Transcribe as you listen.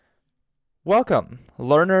Welcome,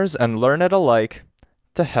 learners and learn it alike,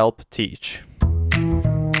 to Help Teach.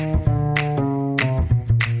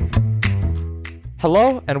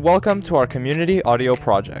 Hello, and welcome to our community audio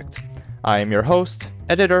project. I am your host,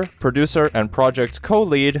 editor, producer, and project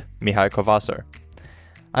co-lead, Mihai Covaser.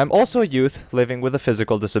 I'm also a youth living with a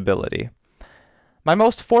physical disability. My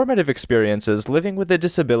most formative experiences living with a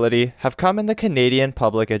disability have come in the Canadian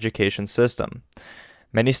public education system.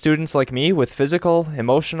 Many students like me with physical,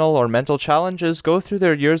 emotional, or mental challenges go through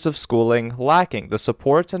their years of schooling lacking the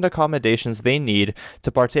supports and accommodations they need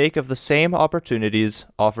to partake of the same opportunities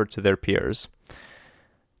offered to their peers.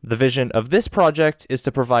 The vision of this project is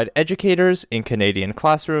to provide educators in Canadian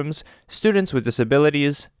classrooms, students with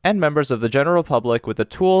disabilities, and members of the general public with the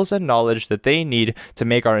tools and knowledge that they need to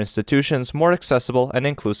make our institutions more accessible and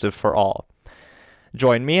inclusive for all.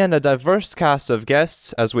 Join me and a diverse cast of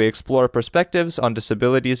guests as we explore perspectives on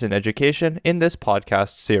disabilities in education in this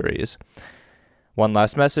podcast series. One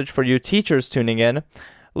last message for you teachers tuning in.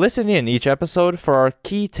 Listen in each episode for our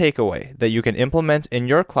key takeaway that you can implement in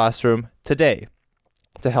your classroom today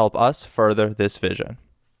to help us further this vision.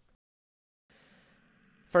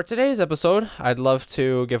 For today's episode, I'd love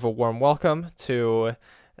to give a warm welcome to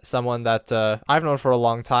someone that I've known for a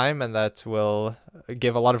long time and that will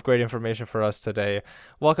give a lot of great information for us today.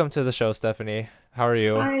 Welcome to the show, Stephanie. How are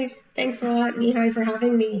you? Hi, thanks a lot, Mihai, for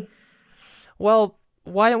having me. Well,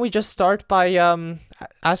 why don't we just start by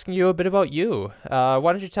asking you a bit about you? Why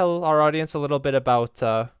don't you tell our audience a little bit about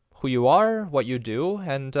who you are, what you do,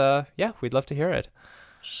 and yeah, we'd love to hear it.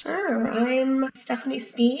 Sure, I'm Stephanie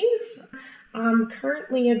Spies. I'm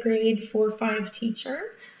currently a grade 4-5 teacher.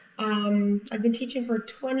 I've been teaching for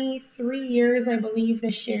 23 years, I believe,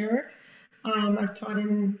 this year. I've taught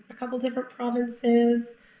in a couple different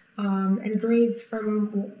provinces and grades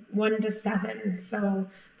from 1 to 7, so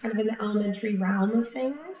kind of in the elementary realm of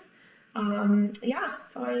things.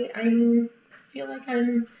 So I feel like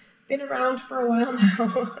I've been around for a while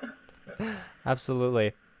now.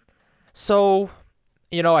 Absolutely. So,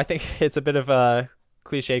 I think it's a bit of a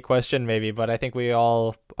cliche question maybe, but I think we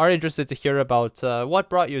all are interested to hear about what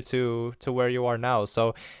brought you to where you are now.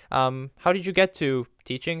 So, how did you get to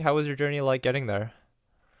teaching? How was your journey like getting there?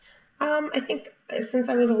 I think since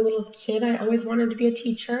I was a little kid, I always wanted to be a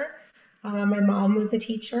teacher. My mom was a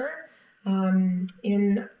teacher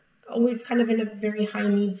in always kind of in a very high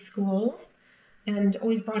needs schools and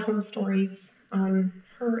always brought home stories on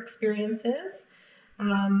her experiences.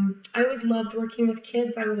 I always loved working with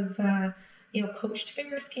kids. I was, coached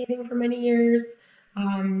figure skating for many years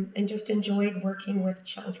and just enjoyed working with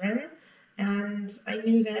children. And I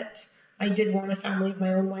knew that I did want a family of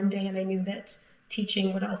my own one day, and I knew that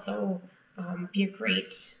teaching would also be a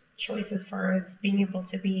great choice as far as being able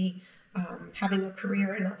to be having a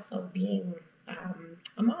career and also being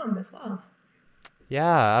a mom as well.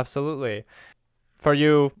 Yeah, absolutely. For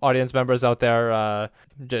you audience members out there,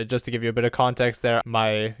 just to give you a bit of context there,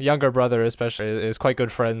 my younger brother especially is quite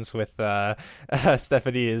good friends with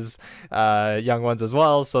Stephanie's young ones as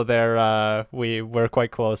well. So we're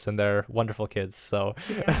quite close and they're wonderful kids. So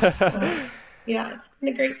Yeah, yeah, it's been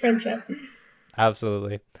a great friendship.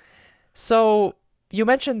 absolutely. So you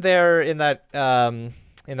mentioned there in that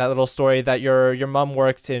little story that your mom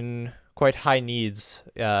worked in quite high needs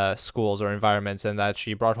schools or environments, and that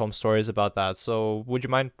she brought home stories about that. So would you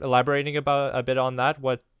mind elaborating about a bit on that?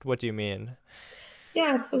 What do you mean?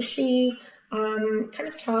 Yeah, so she kind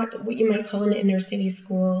of taught what you might call in inner city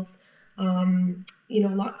schools.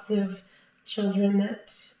 Lots of children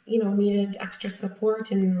that, needed extra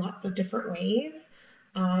support in lots of different ways.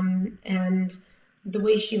 And the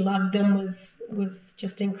way she loved them was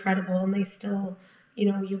just incredible. And they still,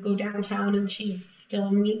 you go downtown and she still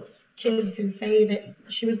meets kids who say that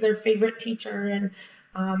she was their favorite teacher. And,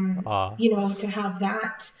 Ah, to have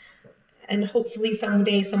that and hopefully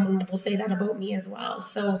someday someone will say that about me as well.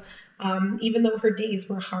 So even though her days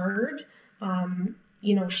were hard,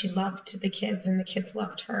 she loved the kids and the kids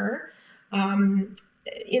loved her. Um,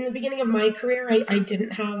 in the beginning of my career, I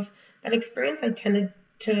didn't have that experience. I tended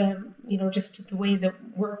to, just the way that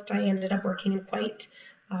worked, I ended up working in quite,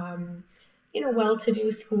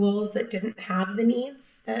 well-to-do schools that didn't have the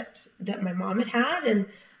needs that my mom had had. And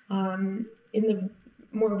in the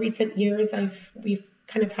more recent years, we've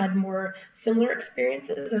kind of had more similar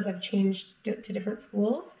experiences as I've changed to different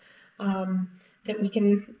schools. That we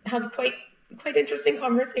can have quite interesting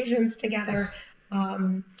conversations together.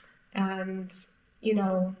 Um, and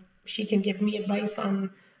she can give me advice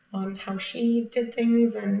on how she did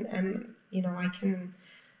things, and I can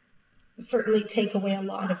certainly take away a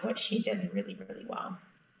lot of what she did really, really well.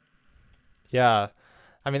 yeah.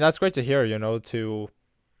 I mean, that's great to hear, to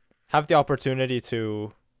have the opportunity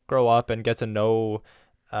to grow up and get to know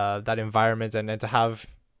that environment, and to have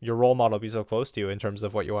your role model be so close to you in terms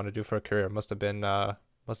of what you want to do for a career must have been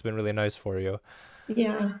really nice for you.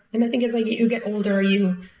 Yeah, and I think as you get older,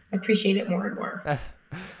 you appreciate it more and more.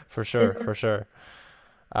 For sure, for sure.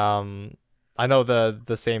 Um, I know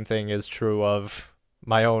the same thing is true of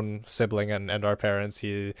my own sibling and our parents.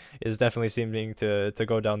 He is definitely seeming to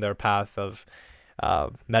go down their path of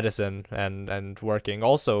medicine and working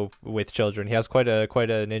also with children. He has quite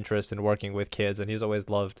an interest in working with kids, and he's always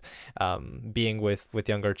loved being with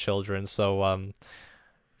younger children. So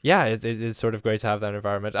yeah, it's sort of great to have that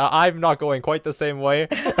environment. I'm not going quite the same way,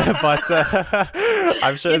 but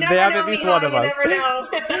I'm sure You they never have at know, least one Mihai, of you us. never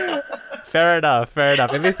know. Fair enough, fair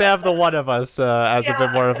enough. At least they have the one of us as a bit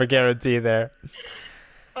Yeah. more of a guarantee there.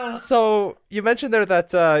 Uh, So you mentioned there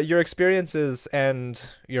that your experiences and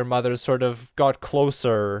your mother sort of got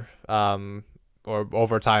closer, or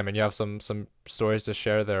over time, and you have some stories to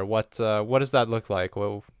share there. What does that look like?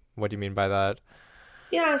 What do you mean by that?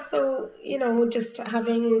 yeah, so, just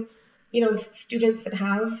having, students that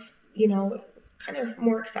have, kind of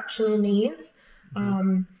more exceptional needs, Hmm.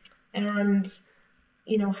 um, and,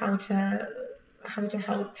 how to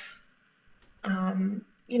help,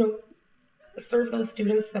 you know, serve those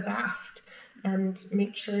students the best and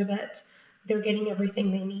make sure that they're getting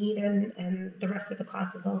everything they need, and the rest of the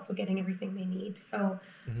class is also getting everything they need. So,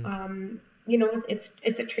 Hmm.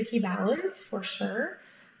 it's a tricky balance for sure.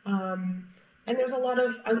 Um, and there's a lot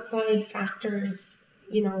of outside factors,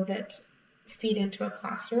 that feed into a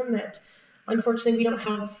classroom that unfortunately we don't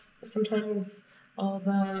have sometimes all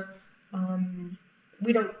the, um,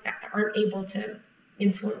 we don't aren't able to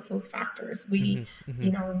influence those factors. Hmm. You Hmm.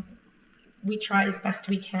 know, we try as best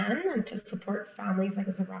we can and to support families like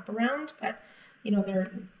as a wraparound, but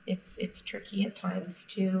there it's tricky at times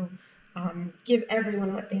to give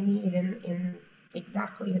everyone what they need in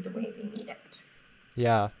exactly the way they need it.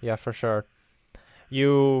 Yeah, yeah, for sure.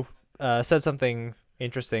 You said something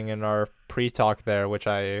interesting in our pre-talk there, which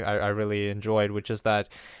I really enjoyed, which is that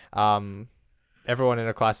um, everyone in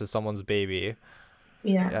a class is someone's baby.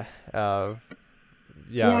 Yeah, Yeah. Uh,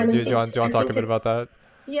 yeah, yeah. and Do you I want to talk a think bit about it's that?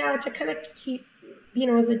 yeah to kind of keep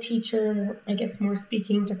as a teacher, I guess more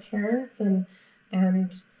speaking to parents and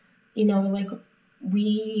like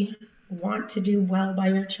we want to do well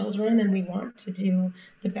by our children and we want to do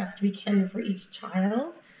the best we can for each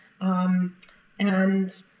child. Um, and,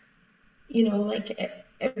 like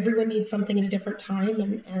everyone needs something at a different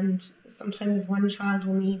time. And sometimes one child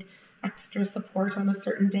will need extra support on a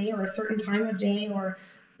certain day or a certain time of day or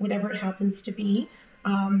whatever it happens to be.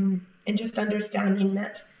 And just understanding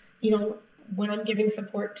that, when I'm giving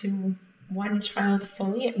support to one child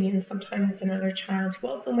fully, it means sometimes another child who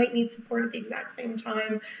also might need support at the exact same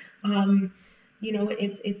time. Um,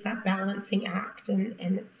 it's that balancing act, and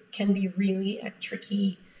it can be really a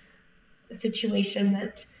tricky situation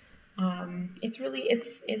that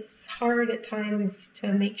it's hard at times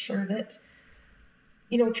to make sure that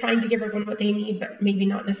trying to give everyone what they need, but maybe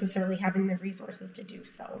not necessarily having the resources to do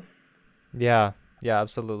so. Yeah. Yeah.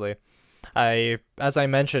 Absolutely. As I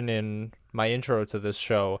mentioned in my intro to this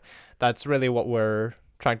show, that's really what we're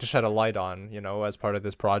trying to shed a light on, as part of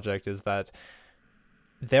this project, is that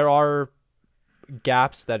there are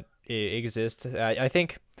gaps that exist. I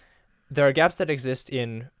think there are gaps that exist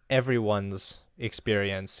in everyone's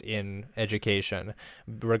experience in education,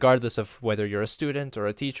 regardless of whether you're a student or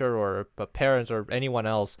a teacher or a parent or anyone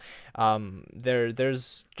else.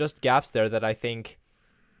 There's just gaps there that I think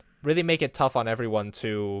really make it tough on everyone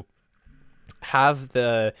to have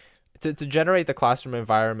to generate the classroom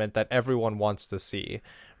environment that everyone wants to see,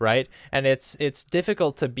 right? And it's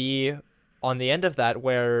difficult to be on the end of that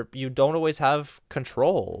where you don't always have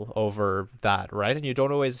control over that, right? And you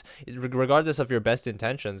don't always, regardless of your best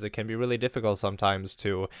intentions, it can be really difficult sometimes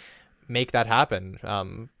to make that happen.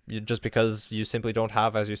 Just because you simply don't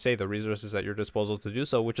have, as you say, the resources at your disposal to do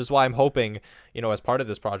so, which is why I'm hoping, as part of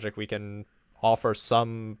this project, we can offer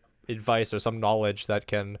some advice or some knowledge that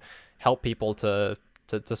can help people to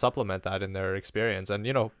supplement that in their experience, and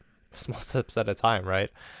small steps at a time, right?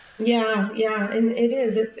 Yeah, yeah, and it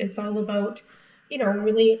is. It's all about,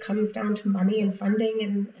 really it comes down to money and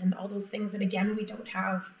funding and all those things that again we don't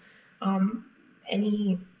have um,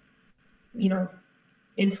 any, you know,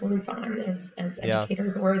 influence on as Yeah.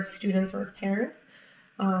 educators or as students or as parents.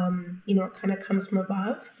 It kind of comes from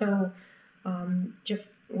above. So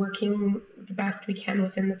just working the best we can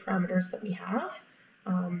within the parameters that we have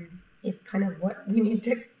is kind of what we need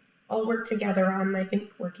to all work together on. I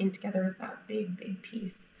think working together is that big, big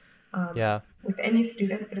piece Yeah. with any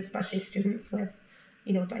student, but especially students with,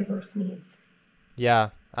 diverse needs. Yeah.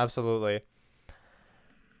 Absolutely.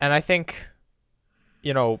 And I think,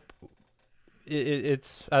 you know,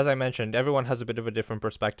 it's, as I mentioned, everyone has a bit of a different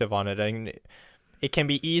perspective on it. And it can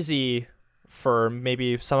be easy for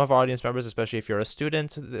maybe some of our audience members, especially if you're a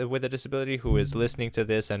student with a disability who is listening to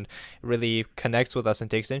this and really connects with us and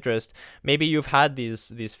takes interest. Maybe you've had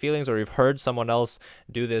these feelings, or you've heard someone else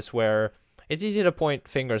do this, where it's easy to point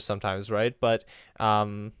fingers sometimes, right? But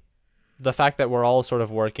the fact that we're all sort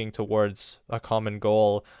of working towards a common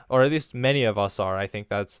goal, or at least many of us are, I think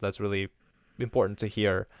that's really important to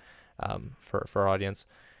hear, for our audience.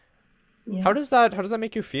 Yeah. How does that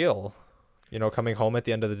make you feel? Coming home at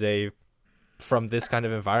the end of the day from this kind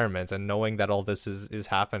of environment and knowing that all this is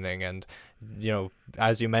happening, and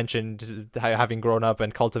as you mentioned, having grown up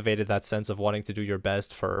and cultivated that sense of wanting to do your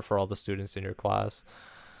best for all the students in your class.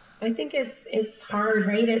 I think it's hard,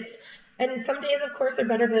 right? And some days, of course, are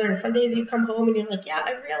better than others. Some days you come home and you're like, yeah,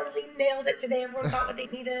 I really nailed it today. Everyone got what they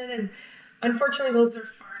needed, and unfortunately, those are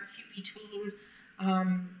far and few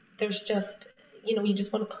between. There's just, you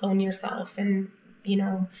just want to clone yourself and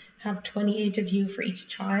have 28 of you for each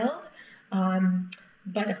child.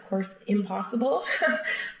 But of course, impossible.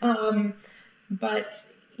 um, but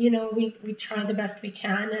we try the best we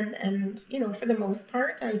can, and for the most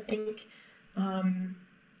part, I think. Um,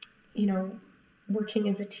 you know, Working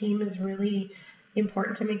as a team is really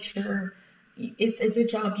important to make sure it's a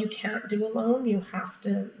job you can't do alone. You have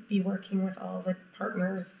to be working with all the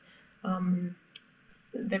partners um,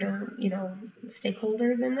 that are,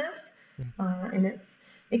 stakeholders in this, and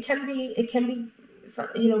it can be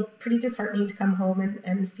pretty disheartening to come home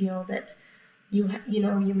and feel that you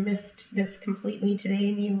missed this completely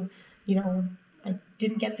today, and I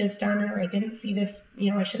didn't get this done, or I didn't see this,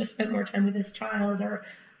 I should have spent more time with this child, or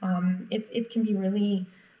it can be really,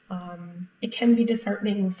 it can be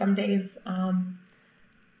disheartening some days,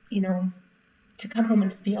 you know, to come home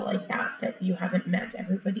and feel like that you haven't met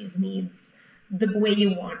everybody's needs the way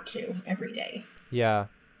you want to every day. Yeah,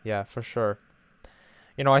 yeah, for sure.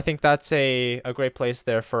 I think that's a great place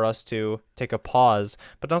there for us to take a pause.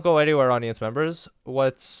 But don't go anywhere, audience members.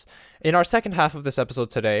 What's in our second half of this episode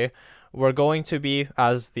today, we're going to be,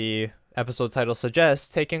 as the episode title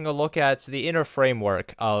suggests, taking a look at the inner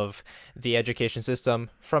framework of the education system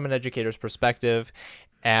from an educator's perspective,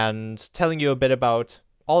 and telling you a bit about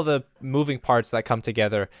all the moving parts that come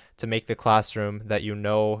together to make the classroom that you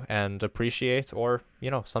know and appreciate, or,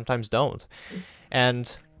 sometimes don't.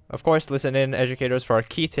 And of course, listen in, educators, for our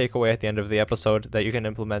key takeaway at the end of the episode that you can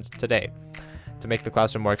implement today to make the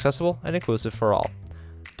classroom more accessible and inclusive for all.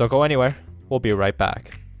 Don't go anywhere. We'll be right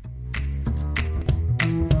back.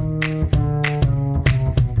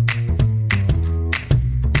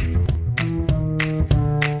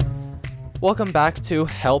 Welcome back to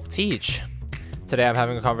Help Teach. Today I'm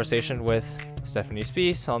having a conversation with Stephanie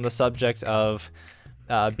Spies on the subject of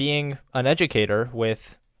being an educator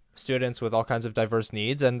with students with all kinds of diverse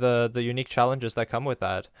needs and the unique challenges that come with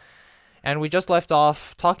that. And we just left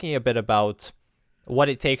off talking a bit about what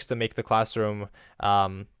it takes to make the classroom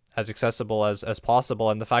as accessible as possible,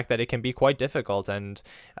 and the fact that it can be quite difficult and,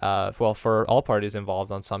 for all parties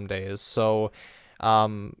involved on some days. So,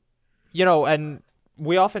 and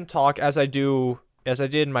we often talk, as I did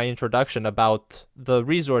in my introduction, about the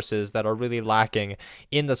resources that are really lacking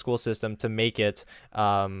in the school system to make it,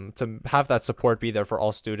 to have that support be there for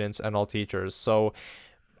all students and all teachers. So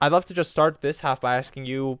I'd love to just start this half by asking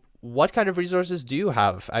you, what kind of resources do you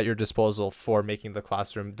have at your disposal for making the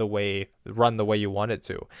classroom run the way you want it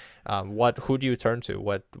to? Who do you turn to?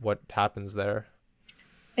 What happens there?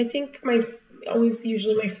 I think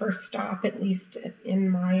usually my first stop, at least in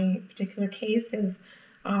my particular case, is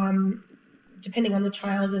depending on the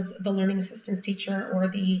child, is the learning assistance teacher or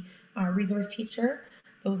the resource teacher.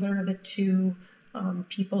 Those are the two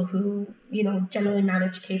people who, generally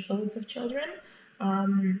manage caseloads of children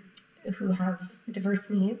who have diverse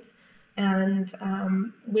needs. And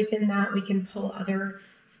within that, we can pull other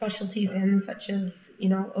specialties in, such as,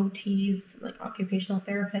 OTs, like occupational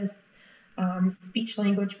therapists, speech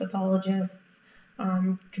language pathologists,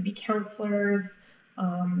 could be counselors,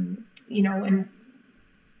 and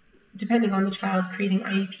depending on the child, creating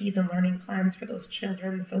IEPs and learning plans for those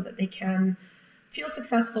children so that they can feel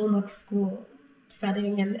successful in the school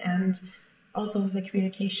setting, and also as a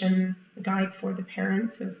communication guide for the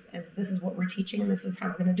parents, as this is what we're teaching and this is how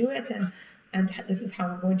we're going to do it, and this is how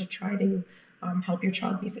we're going to try to help your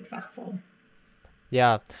child be successful.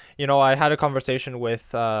 Yeah, I had a conversation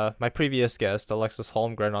with my previous guest, Alexis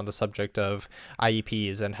Holmgren, on the subject of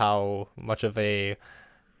IEPs and how much of a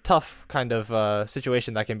tough kind of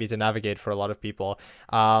situation that can be to navigate for a lot of people.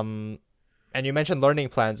 And you mentioned learning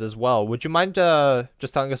plans as well. Would you mind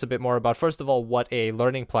just telling us a bit more about, first of all, what a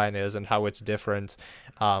learning plan is and how it's different,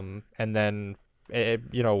 and then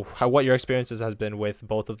how what your experiences has been with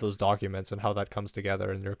both of those documents and how that comes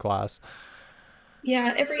together in your class.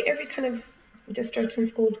 Yeah, every kind of district and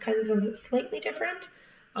school kind of does it slightly different.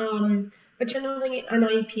 But generally, an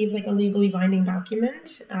IEP is like a legally binding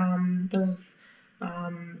document. Those,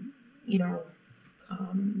 you know,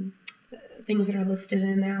 um, things that are listed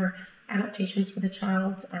in there, adaptations for the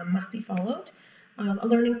child, must be followed. A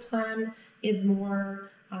learning plan is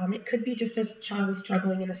more, it could be just as a child is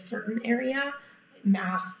struggling in a certain area,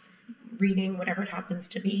 math, reading, whatever it happens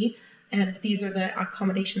to be. And these are the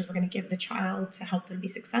accommodations we're going to give the child to help them be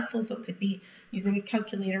successful. So it could be using a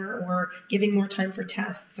calculator or giving more time for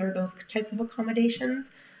tests or those type of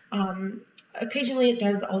accommodations. Occasionally it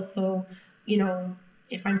does also,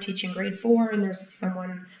 if I'm teaching grade 4 and there's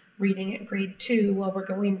someone reading at grade 2, well, we're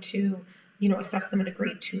going to, assess them at a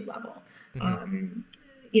grade 2 level.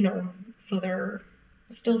 Mm-hmm. So they're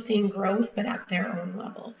still seeing growth, but at their own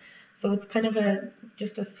level. So it's kind of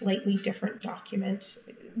just a slightly different document.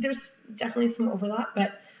 There's definitely some overlap,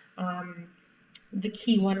 but the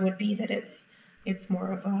key one would be that it's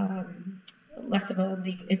more of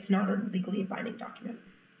it's not a legally binding document.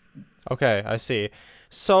 Okay, I see.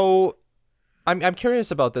 So I'm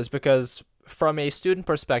curious about this because from a student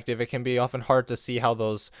perspective, it can be often hard to see how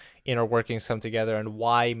those inner workings come together and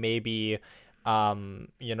why maybe,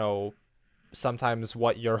 you know, sometimes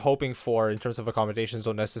what you're hoping for in terms of accommodations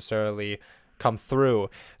don't necessarily come through.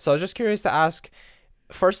 So I was just curious to ask,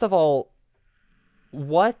 first of all,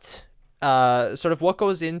 what sort of what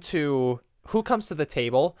goes into who comes to the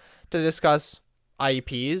table to discuss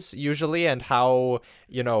IEPs usually, and how,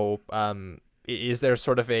 is there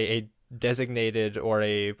sort of a designated or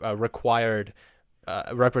a required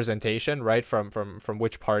representation, right, from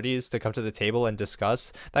which parties to come to the table and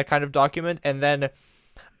discuss that kind of document, and then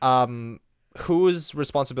whose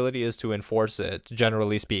responsibility is to enforce it,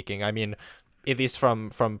 generally speaking? I mean, at least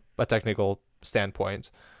from a technical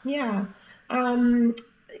standpoint. Yeah.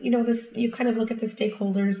 This, you kind of look at the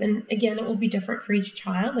stakeholders, and again, it will be different for each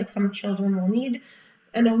child. Like some children will need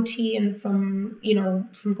an OT and some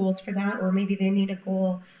goals for that, or maybe they need a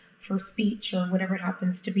goal for speech or whatever it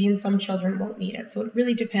happens to be, and some children won't need it. So it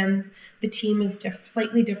really depends. The team is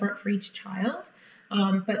slightly different for each child.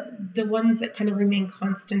 But the ones that kind of remain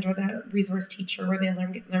constant are the resource teacher or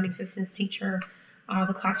the learning assistance teacher,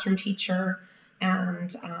 the classroom teacher, and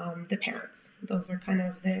the parents. Those are kind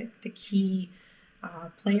of the key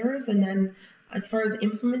players. And then as far as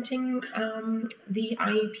implementing the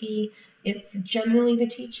IEP, it's generally the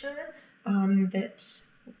teacher that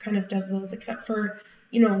kind of does those, except for,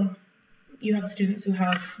 you have students who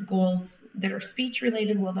have goals that are speech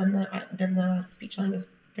related. Well, then the speech language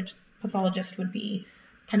pathologist would be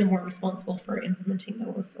kind of more responsible for implementing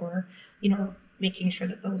those, or making sure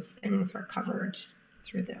that those things are covered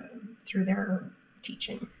through their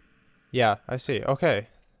teaching. Yeah, I see. Okay.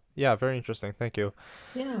 Yeah, very interesting. Thank you.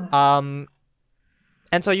 Yeah.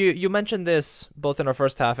 And so you mentioned this both in our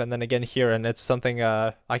first half and then again here, and it's something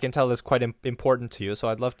I can tell is quite important to you. So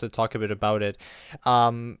I'd love to talk a bit about it.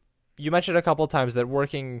 You mentioned a couple of times that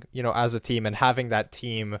working, as a team and having that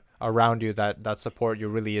team around you that support you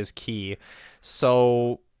really is key.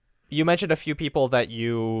 So you mentioned a few people that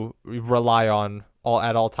you rely on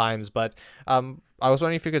at all times, but I was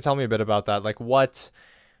wondering if you could tell me a bit about that. Like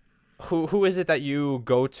who is it that you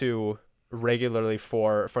go to regularly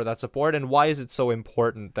for that support, and why is it so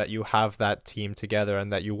important that you have that team together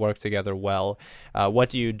and that you work together well? What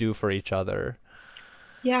do you do for each other?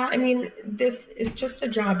 Yeah, I mean, this is just a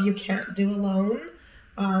job you can't do alone.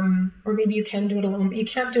 Or maybe you can do it alone, but you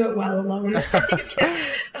can't do it well alone.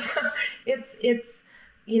 It's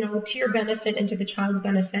to your benefit and to the child's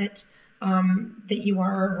benefit, that you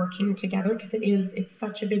are working together, because it's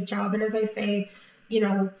such a big job. And as I say,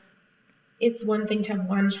 it's one thing to have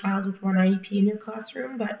one child with one IEP in your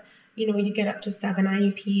classroom, but you get up to 7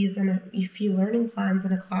 IEPs and a few learning plans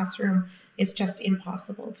in a classroom. It's just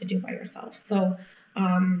impossible to do by yourself. So,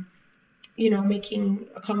 making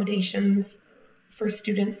accommodations for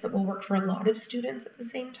students that will work for a lot of students at the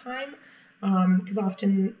same time, because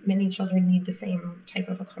often many children need the same type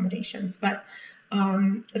of accommodations. But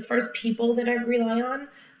as far as people that I rely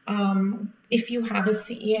on, if you have a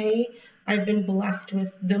CEA, I've been blessed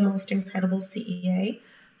with the most incredible CEA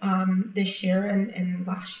this year and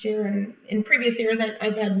last year, and in previous years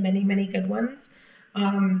I've had many, many good ones.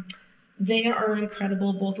 They are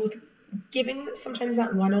incredible, both with giving sometimes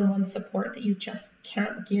that one-on-one support that you just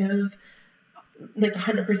can't give like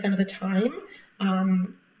 100% of the time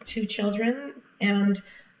to children, and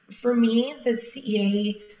For me, the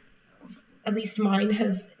CEA, at least mine,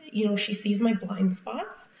 has, she sees my blind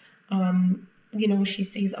spots. She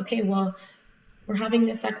sees, okay, well, we're having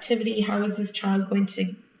this activity. How is this child going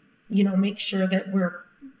to, make sure that we're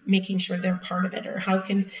making sure they're part of it? Or how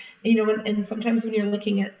can, and sometimes when you're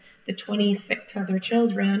looking at the 26 other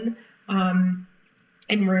children, and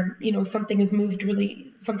we're,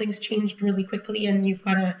 something's changed really quickly, and you've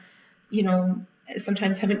got to,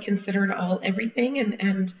 sometimes haven't considered everything.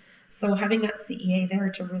 And so having that CEA there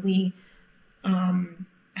to really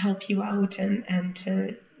help you out and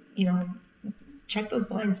to, check those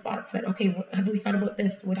blind spots that, okay, have we thought about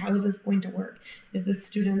this? How is this going to work? Is this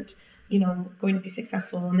student, going to be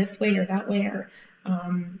successful in this way or that way? Or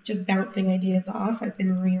just bouncing ideas off. I've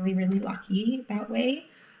been really, really lucky that way.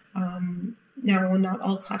 Now, not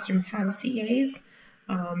all classrooms have CEAs.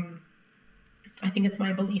 I think it's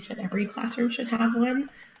my belief that every classroom should have one,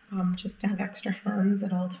 just to have extra hands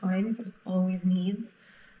at all times. There's always needs,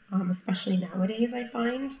 especially nowadays. I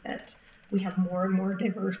find that we have more and more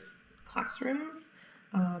diverse classrooms.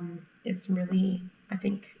 It's really, I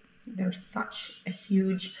think there's such a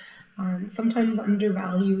huge, sometimes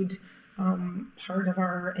undervalued part of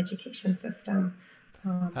our education system.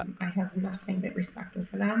 I have nothing but respect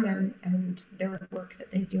for them and their work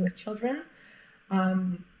that they do with children.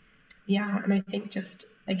 And I think just,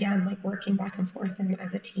 again, like working back and forth and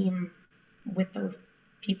as a team with those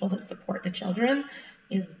people that support the children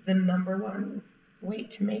is the number one way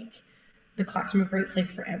to make the classroom a great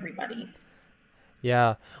place for everybody.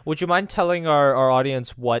 Yeah. Would you mind telling our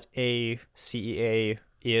audience what a CEA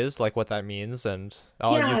is, like what that means? And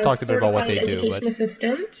you've talked a bit about what they do, Education but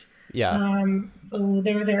assistant. yeah. So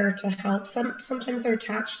they're there to help. Sometimes they're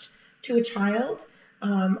attached to a child,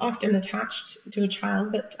 often attached to a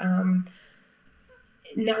child, but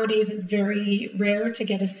nowadays it's very rare to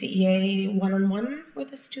get a CEA one-on-one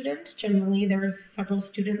with a student. Generally, there's several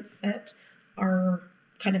students that are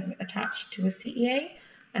kind of attached to a CEA,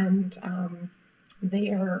 and they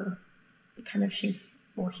are kind of,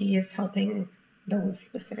 he is helping those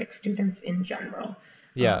specific students in general.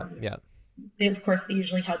 Yeah. They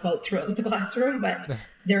usually help out throughout the classroom, but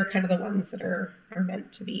they're kind of the ones that are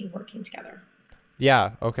meant to be working together.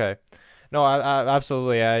 Yeah. Okay. No, I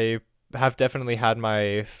absolutely. I have definitely had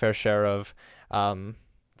my fair share of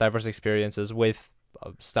diverse experiences with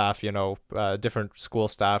staff, different school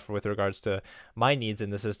staff with regards to my needs in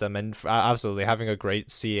the system, and absolutely having a great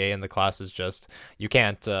CA in the class is just you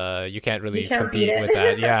can't really compete with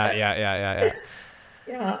that. Yeah.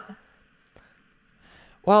 Yeah.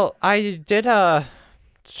 Well, I did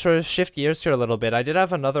sort of shift gears here a little bit. I did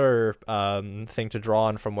have another thing to draw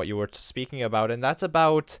on from what you were speaking about, and that's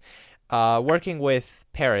about working with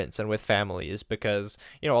parents and with families, because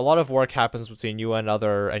a lot of work happens between you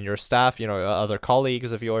and your staff, other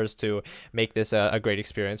colleagues of yours, to make this a great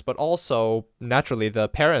experience. But also, naturally, the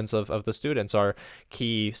parents of the students are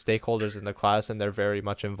key stakeholders in the class, and they're very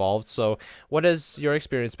much involved. So what has your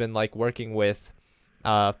experience been like working with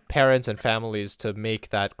parents and families to make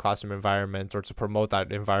that classroom environment, or to promote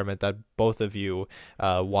that environment that both of you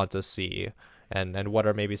want to see? And what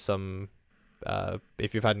are maybe some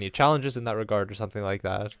if you've had any challenges in that regard or something like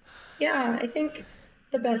that? Yeah, I think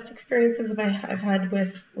the best experiences I've had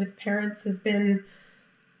with parents has been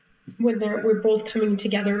when we're both coming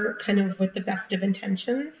together kind of with the best of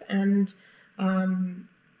intentions, and them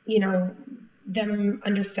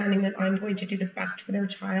understanding that I'm going to do the best for their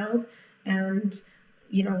child, and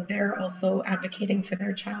they're also advocating for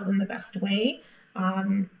their child in the best way,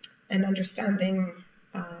 and understanding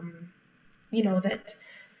that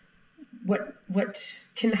what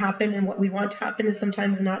can happen and what we want to happen is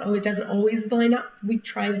sometimes not, it doesn't always line up. We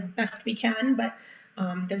try as best we can, but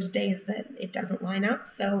there's days that it doesn't line up.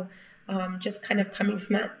 So just kind of coming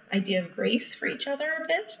from that idea of grace for each other a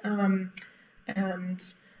bit.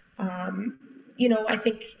 I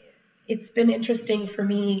think it's been interesting for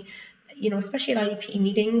me, especially at IEP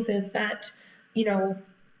meetings, is that,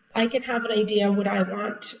 I can have an idea what I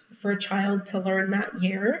want for a child to learn that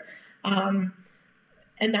year.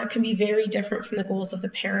 And that can be very different from the goals of the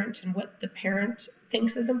parent and what the parent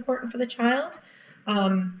thinks is important for the child.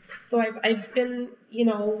 So I've been,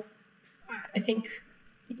 I think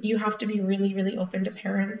you have to be really, really open to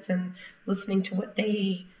parents and listening to what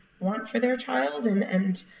they want for their child.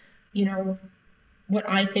 And what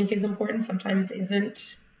I think is important sometimes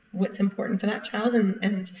isn't what's important for that child.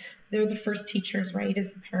 And they're the first teachers, right,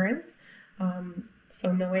 as the parents.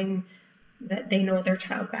 So knowing that they know their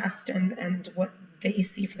child best and what they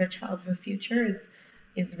see for their child for the future is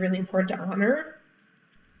really important to honor,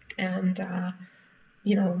 and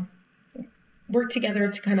work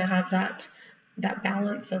together to kind of have that that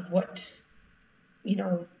balance of what,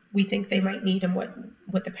 we think they might need and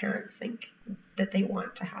what the parents think that they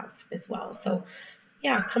want to have as well. So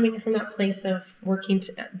yeah, coming from that place of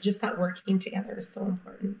just that working together is so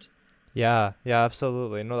important. Yeah,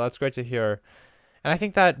 absolutely. No, that's great to hear. And I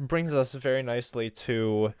think that brings us very nicely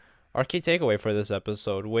to our key takeaway for this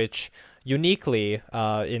episode, which uniquely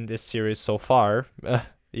in this series so far,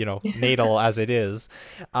 natal as it is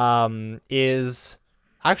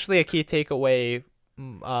actually a key takeaway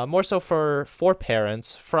more so for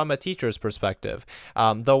parents from a teacher's perspective.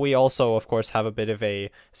 Though we also, of course, have a bit of a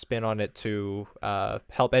spin on it to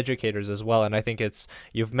help educators as well. And I think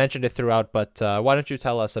you've mentioned it throughout, but why don't you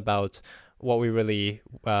tell us about what we really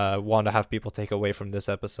want to have people take away from this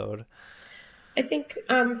episode? I think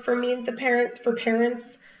for me, for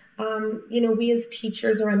parents, we as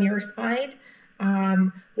teachers are on your side.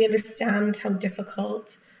 We understand how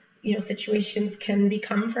difficult, situations can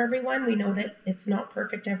become for everyone. We know that it's not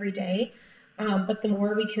perfect every day, but the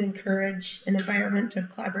more we can encourage an environment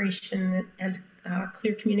of collaboration and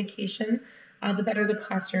clear communication, the better the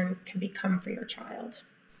classroom can become for your child.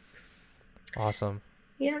 Awesome.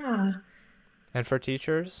 Yeah. And for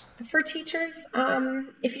teachers? For teachers,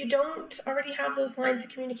 if you don't already have those lines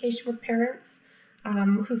of communication with parents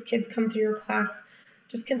whose kids come through your class,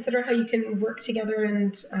 just consider how you can work together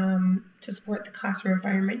and to support the classroom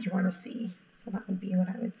environment you want to see. So that would be what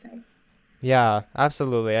I would say. Yeah,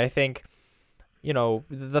 absolutely. I think,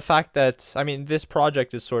 the fact that, this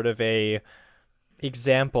project is sort of a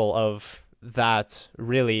example of that,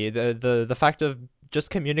 really. The fact of just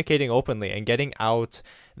communicating openly and getting out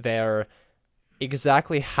there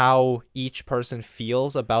exactly how each person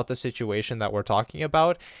feels about the situation that we're talking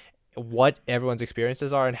about, what everyone's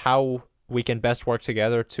experiences are, and how we can best work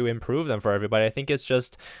together to improve them for everybody. I think it's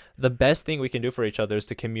just the best thing we can do for each other is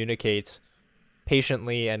to communicate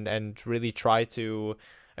patiently and really try to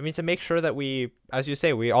make sure that we, as you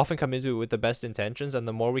say, we often come into it with the best intentions, and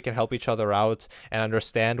the more we can help each other out and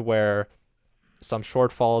understand where some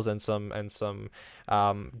shortfalls and some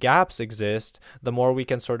gaps exist, the more we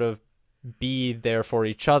can sort of be there for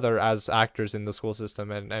each other as actors in the school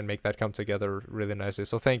system and make that come together really nicely.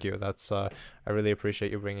 So thank you. That's I really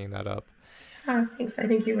appreciate you bringing that up. Thanks. I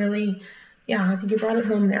think you brought it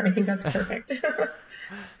home there. I think that's perfect.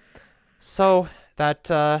 So that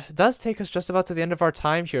does take us just about to the end of our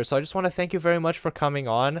time here. So I just want to thank you very much for coming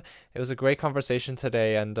on. It was a great conversation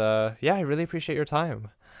today, and I really appreciate your time.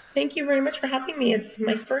 Thank you very much for having me. It's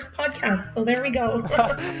my first podcast, so there we go.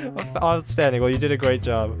 Outstanding. Well, you did a great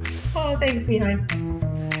job. Oh, thanks, Mihai.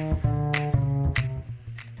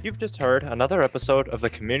 You've just heard another episode of the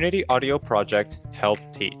community audio project Help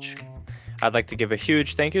Teach. I'd like to give a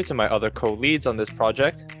huge thank you to my other co-leads on this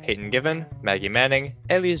project, Peyton Given, Maggie Manning,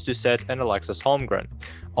 Elise Doucette, and Alexis Holmgren,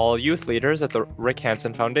 all youth leaders at the Rick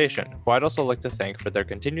Hansen Foundation, who I'd also like to thank for their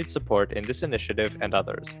continued support in this initiative and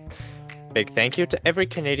others. Big thank you to Every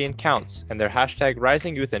Canadian Counts and their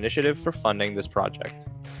 #RisingYouth initiative for funding this project.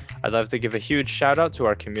 I'd love to give a huge shout out to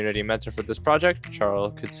our community mentor for this project,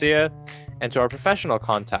 Charles Kutsia, and to our professional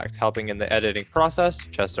contact helping in the editing process,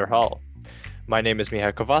 Chester Hull. My name is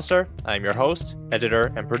Mihai Covaser. I'm your host,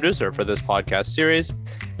 editor, and producer for this podcast series.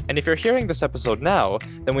 And if you're hearing this episode now,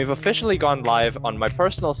 then we've officially gone live on my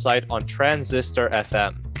personal site on Transistor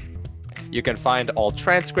FM. You can find all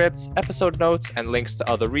transcripts, episode notes, and links to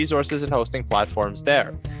other resources and hosting platforms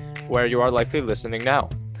there, where you are likely listening now.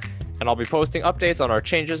 And I'll be posting updates on our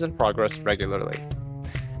changes and progress regularly.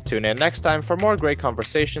 Tune in next time for more great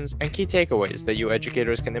conversations and key takeaways that you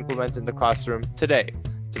educators can implement in the classroom today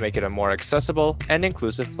to make it a more accessible and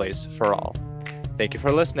inclusive place for all. Thank you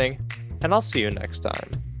for listening, and I'll see you next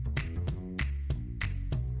time.